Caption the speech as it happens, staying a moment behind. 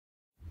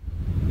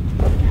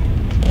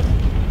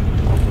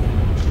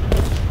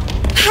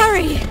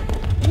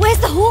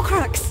the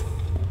horcrux?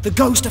 The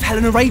ghost of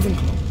Helena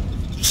Ravenclaw.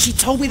 She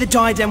told me the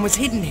diadem was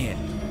hidden here.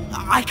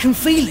 I can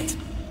feel it.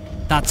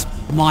 That's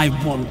my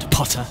wand,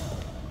 Potter.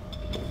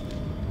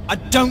 I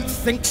don't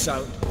think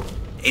so.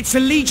 Its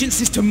allegiance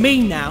is to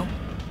me now.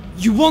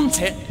 You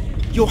want it,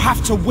 you'll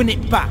have to win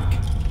it back.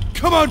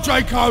 Come on,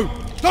 Draco!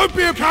 Don't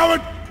be a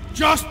coward!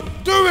 Just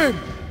do him!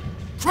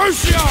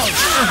 Crucio!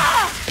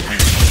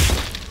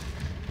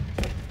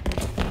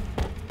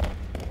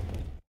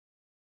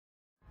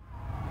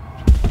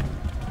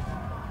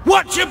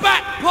 Watch your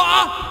back,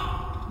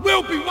 Potter!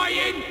 We'll be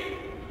waiting!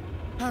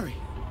 Harry,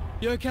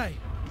 you okay?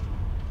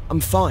 I'm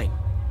fine,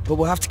 but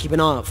we'll have to keep an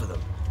eye out for them.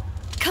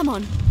 Come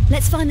on,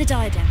 let's find the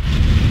diadem.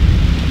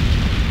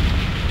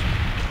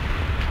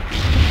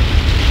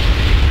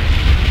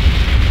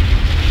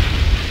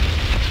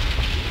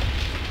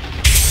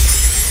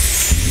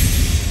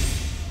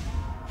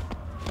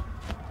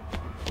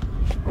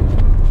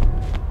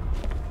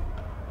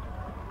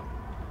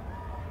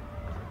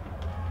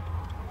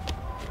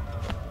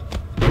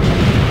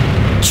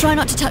 Try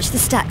not to touch the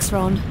stacks,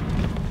 Ron.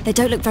 They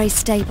don't look very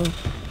stable.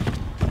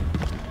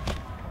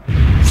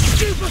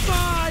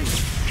 Stupefy!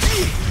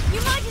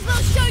 You might as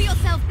well show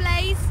yourself,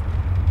 Blaze!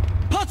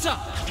 Potter!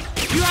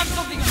 You have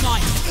something of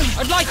mine.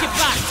 I'd like it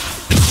back.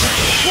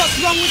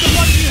 What's wrong with the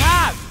one you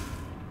have?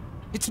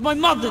 It's my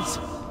mother's.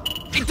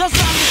 It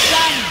doesn't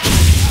understand.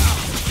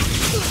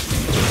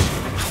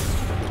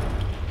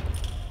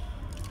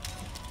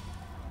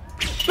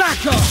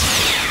 Back off!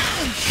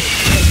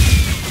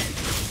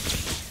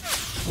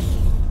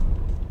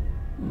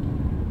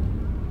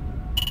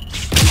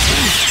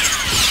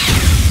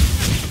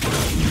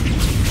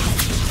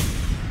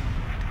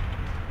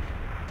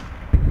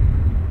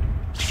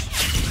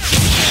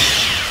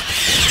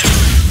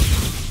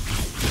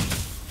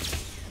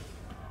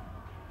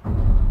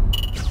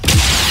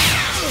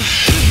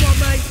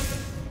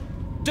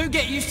 Don't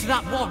get used to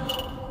that wand.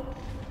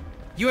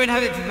 You won't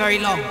have it for very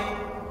long.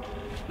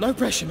 No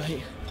pressure,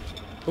 mate.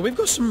 But we've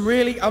got some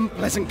really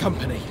unpleasant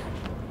company.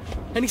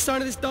 Any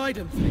sign of this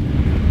diadem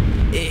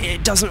thing?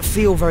 It doesn't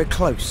feel very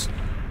close.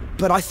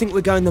 But I think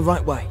we're going the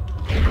right way.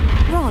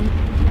 Ron,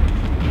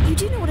 you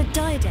do know what a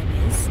diadem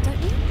is,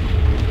 don't you?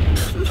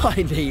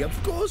 Blimey,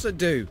 of course I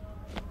do.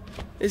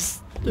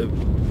 It's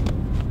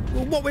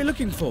what we're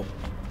looking for.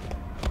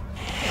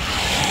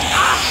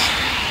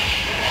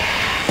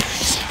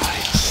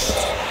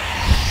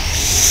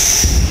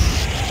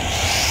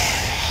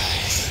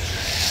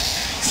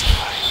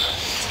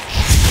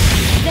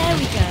 There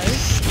we go.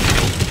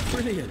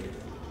 Brilliant.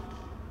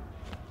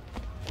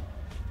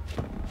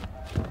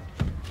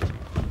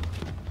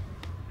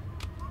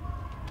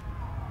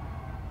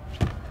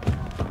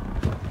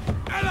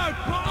 Hello,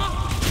 Potter!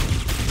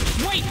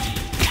 Wait!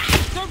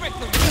 Don't wreck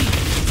the room!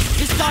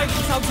 This dive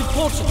sounds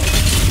important.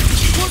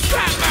 What's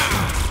that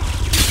matter?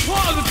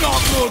 What are the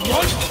Dark Lord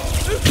want?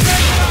 Who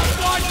cares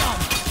about diadem?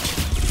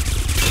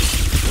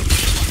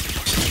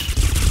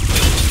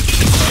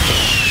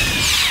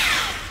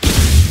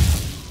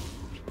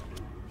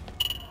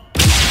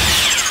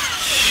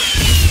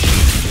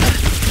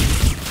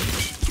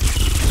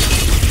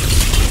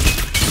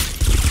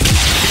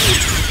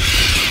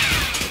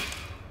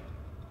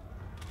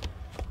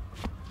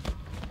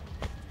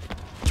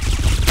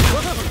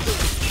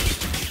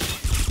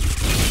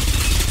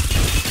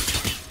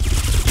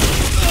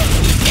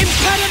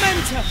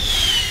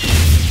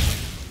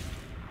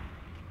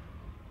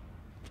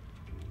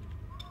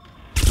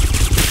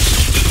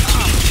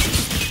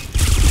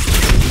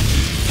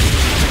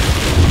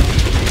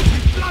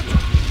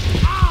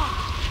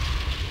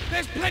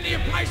 There's plenty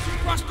of places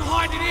for us to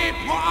hide in here,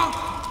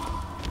 Potter!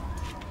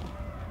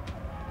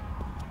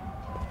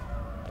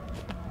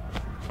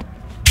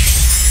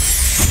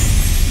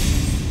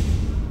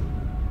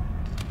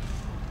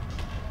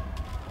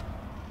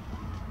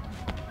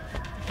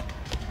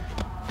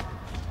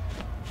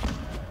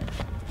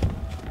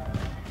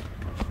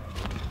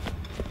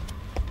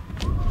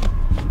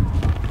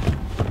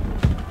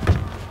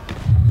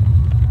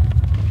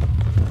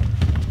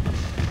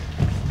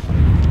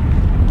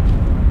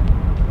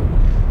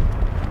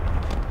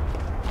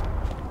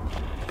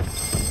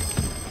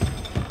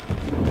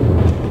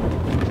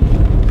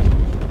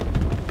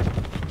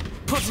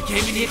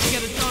 Came in here to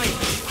get a dive.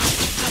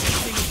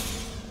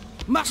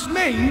 Must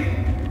mean?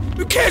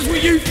 Who cares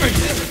what you think?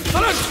 I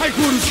don't take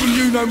orders from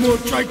you no more,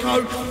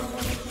 Draco!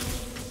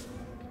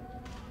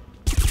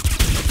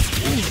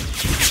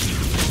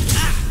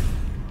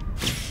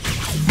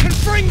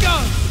 Confringo!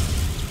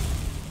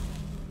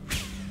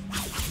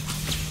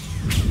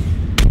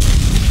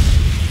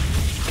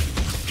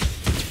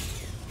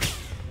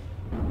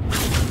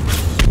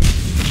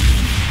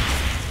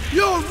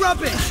 You're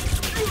rubbish!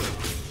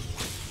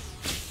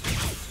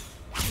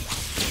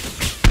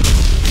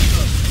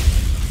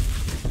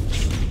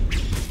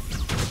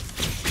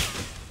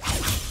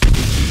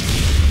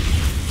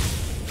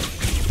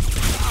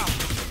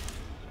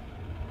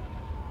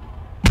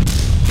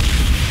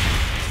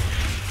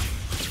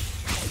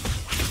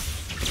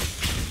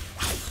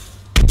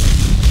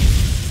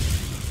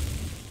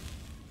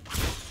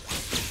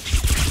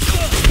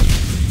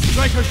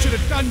 should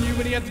have done you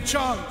when he had the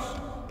chance.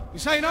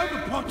 This ain't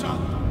over, Potter.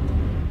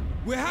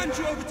 We'll hand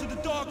you over to the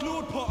Dark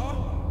Lord, Potter.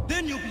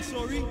 Then you'll be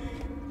sorry.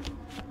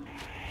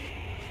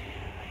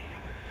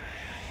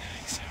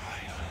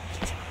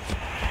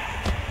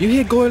 You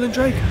hear Goyle and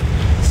Draco?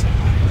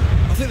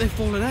 I think they've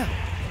fallen out.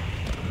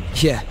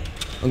 Yeah,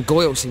 and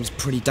Goyle seems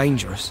pretty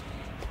dangerous.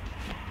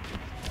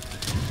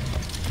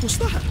 What's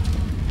that? Don't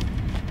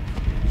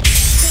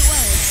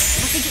worry.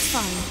 I think it's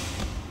fine.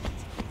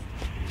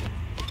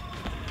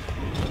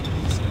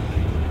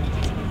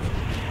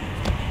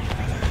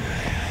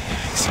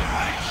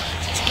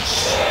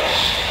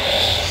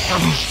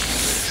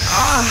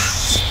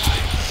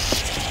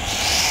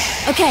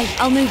 Okay,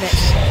 I'll move it.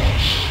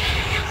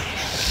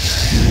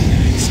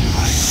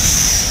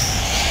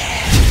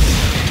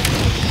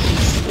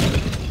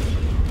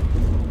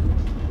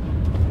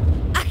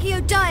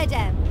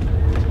 Diadem.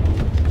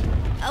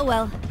 Oh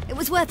well, it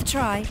was worth a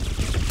try.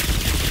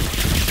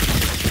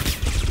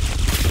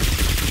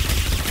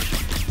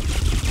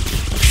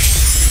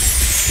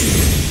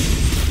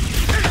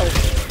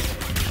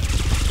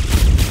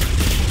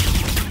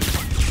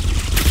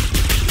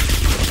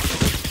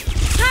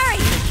 Harry!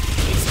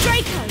 It's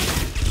Draco!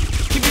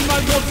 Give me my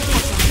rod,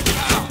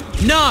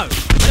 Potter. No! I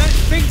don't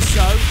think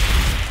so.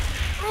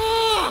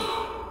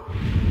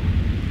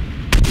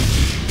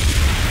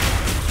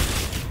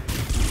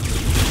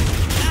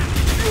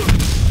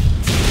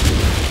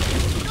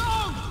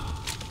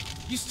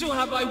 You still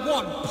have my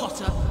wand,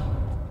 Potter.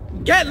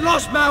 Get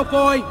lost,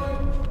 Malfoy!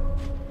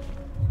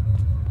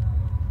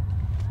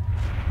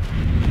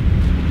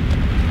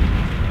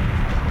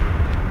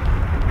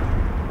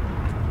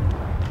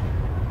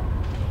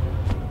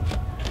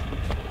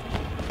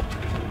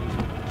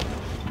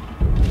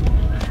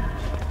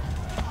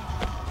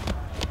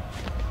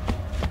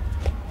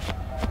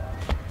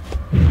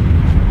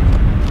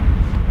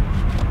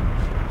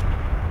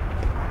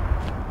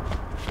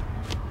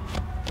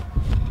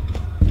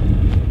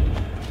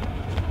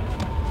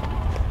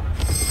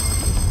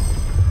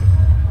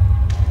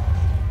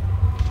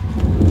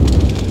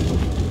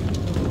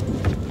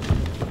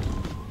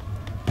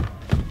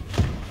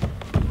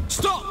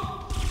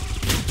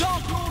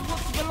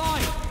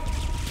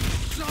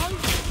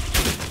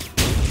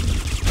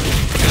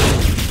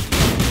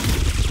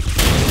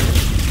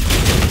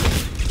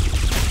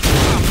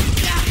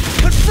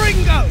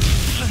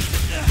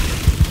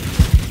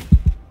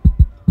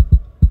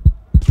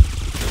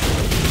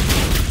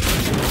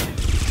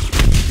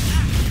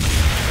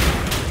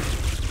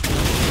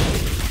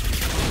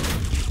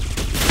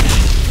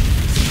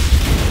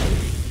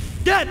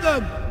 Get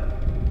them!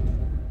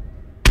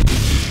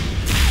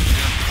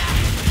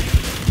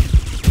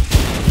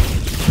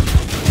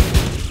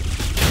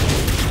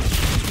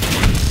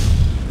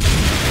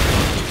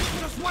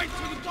 Just wait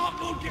till the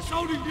Dark Lord gets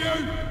hold of you!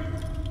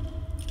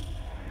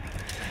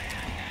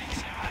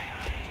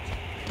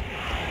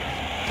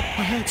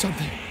 I heard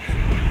something.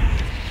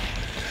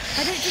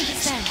 I don't think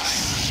it's them.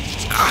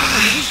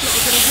 These lot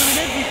are gonna ruin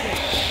everything.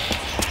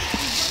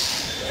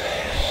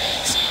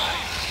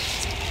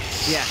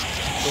 Yeah,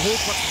 the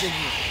horcrux is in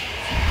here.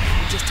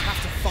 We just have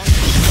to find it.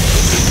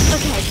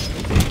 Okay,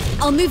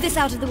 I'll move this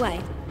out of the way.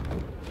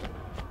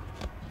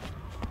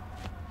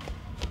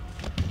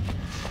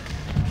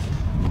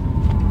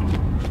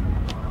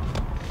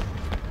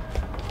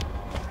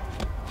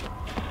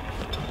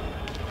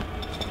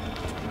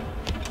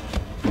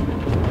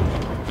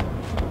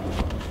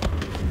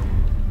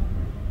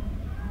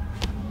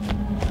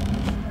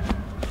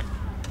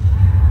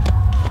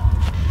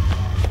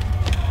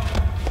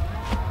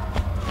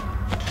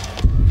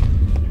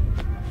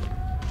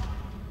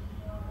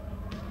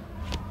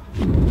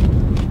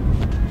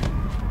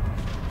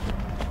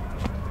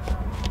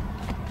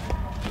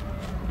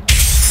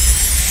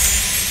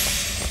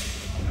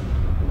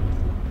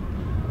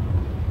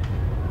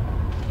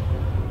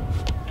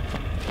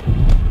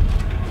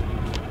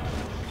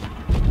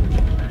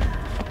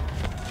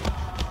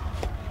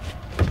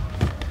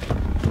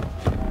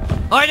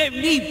 I don't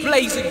need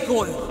blazing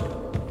Goyle.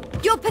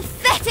 You're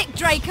pathetic,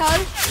 Draco!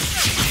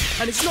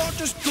 And it's not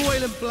just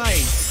Goyle and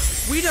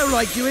Blaze. We don't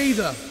like you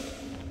either.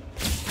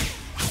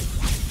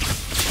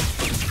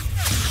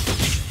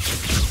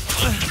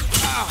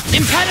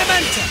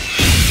 Impedimenta!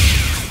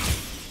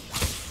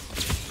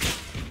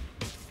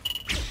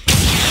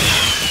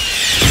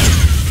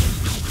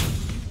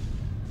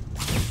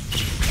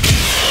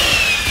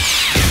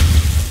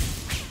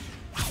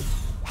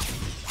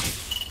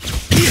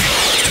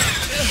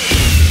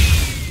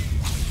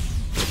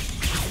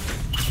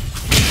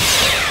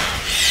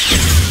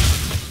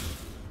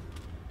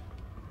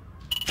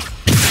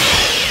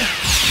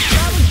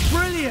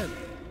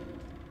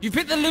 You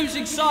picked the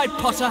losing side,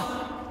 Potter.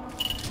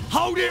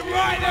 Hold it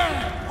right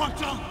there,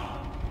 Potter!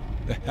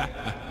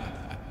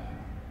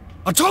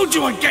 I told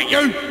you I'd get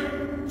you!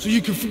 So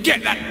you can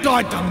forget that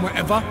diadem,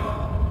 whatever.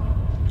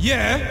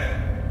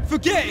 Yeah?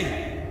 Forget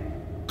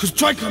it! Cause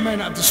Draco may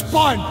not have the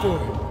spine for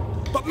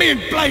it. But me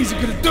and Blaze are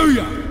gonna do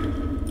ya!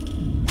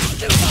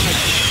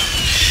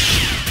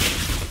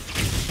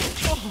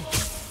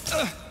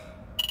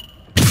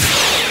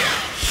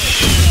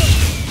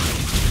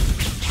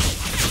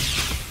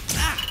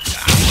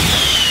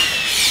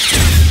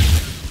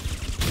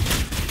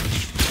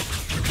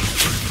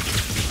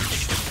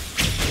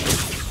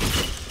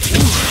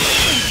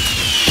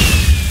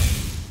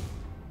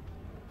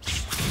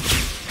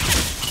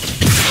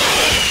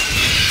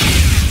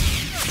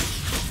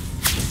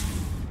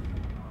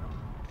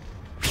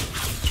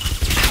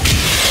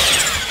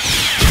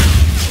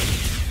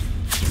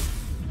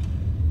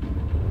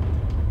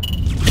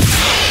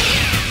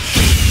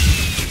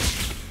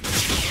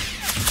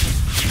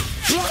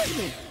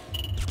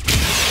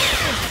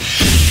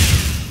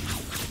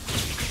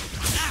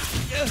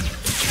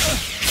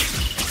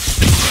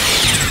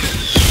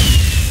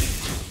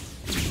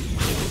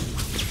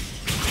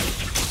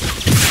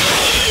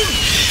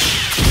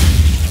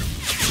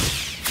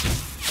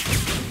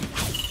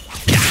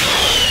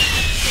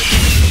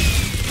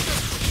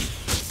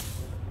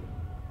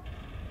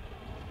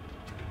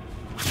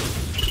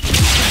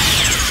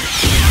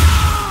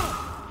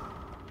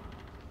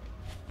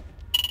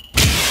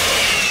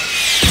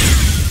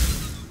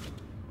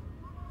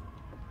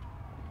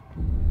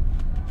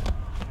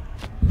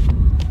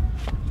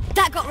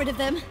 rid of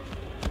them.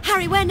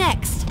 Harry, where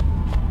next?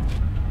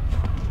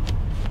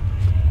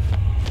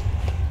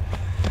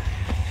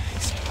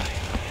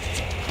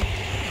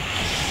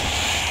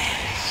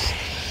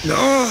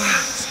 No.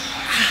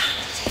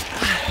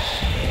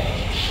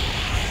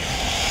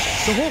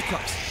 The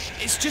horcrux.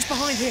 It's just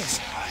behind here.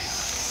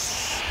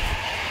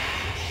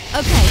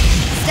 Okay,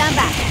 stand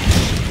back.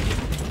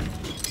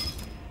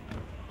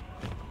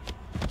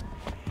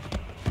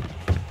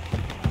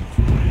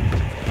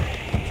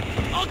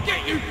 I'll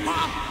get you,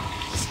 pal!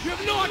 You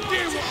have no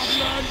idea what I've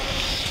learned!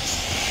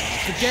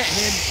 Forget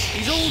him.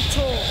 He's all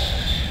talk.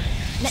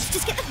 Let's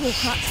just get the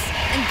horcrux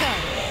and go.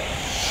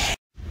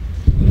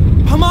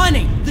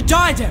 Hermione, the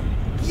diadem.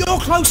 You're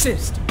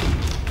closest.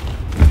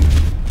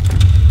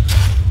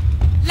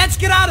 Let's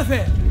get out of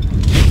here.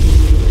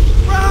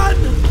 Run!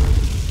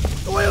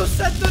 We'll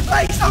set the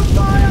place on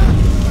fire!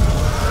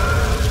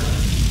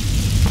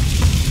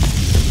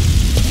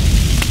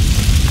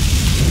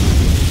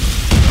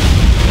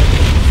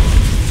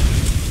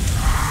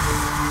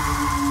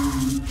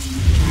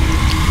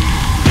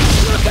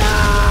 Look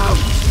out!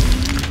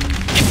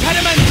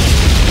 Impediment!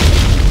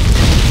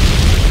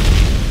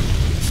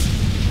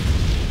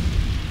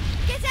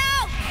 Get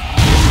out!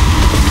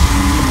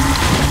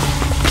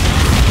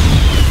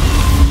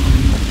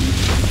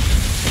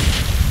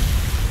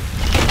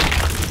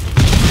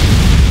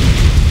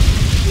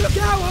 Look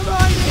out,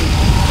 Hermione!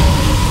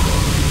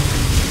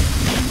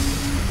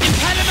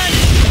 Impediment!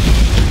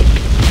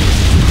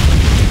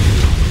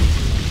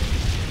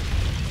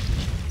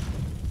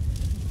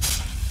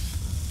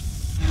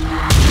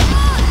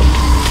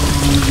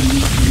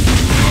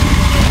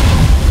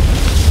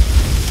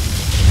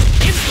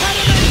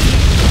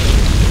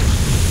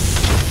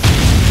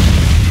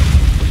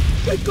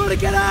 We've got to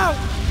get out!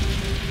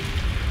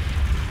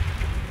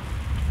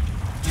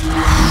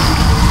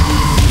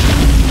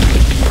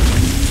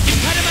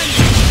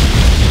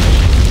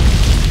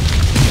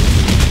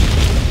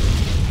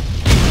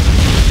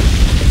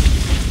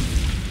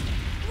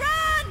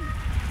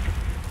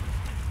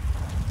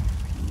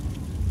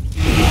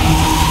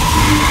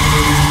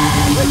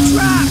 We're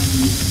trapped!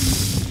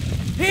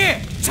 Here,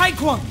 take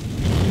one!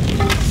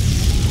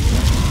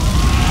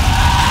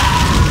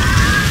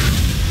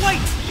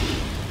 Wait!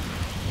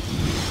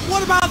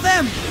 What about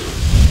them?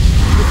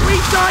 If we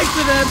die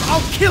for them,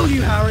 I'll kill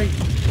you, Harry!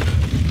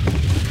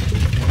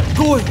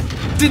 Goyle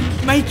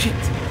didn't make it!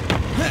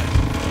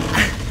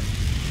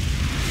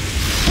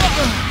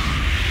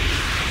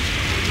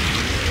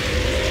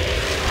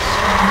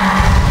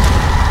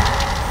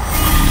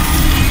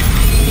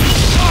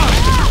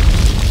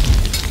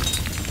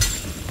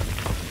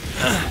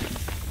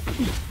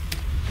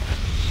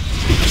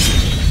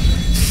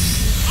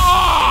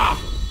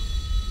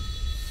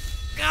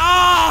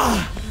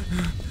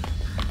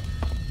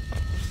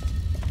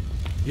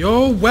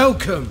 You're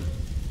welcome.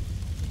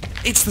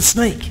 It's the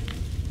snake,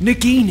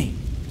 Nagini.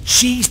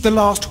 She's the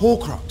last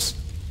horcrux.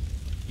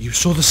 You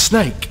saw the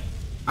snake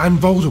and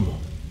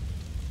Voldemort.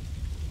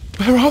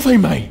 Where are they,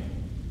 mate?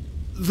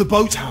 The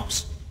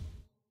boathouse.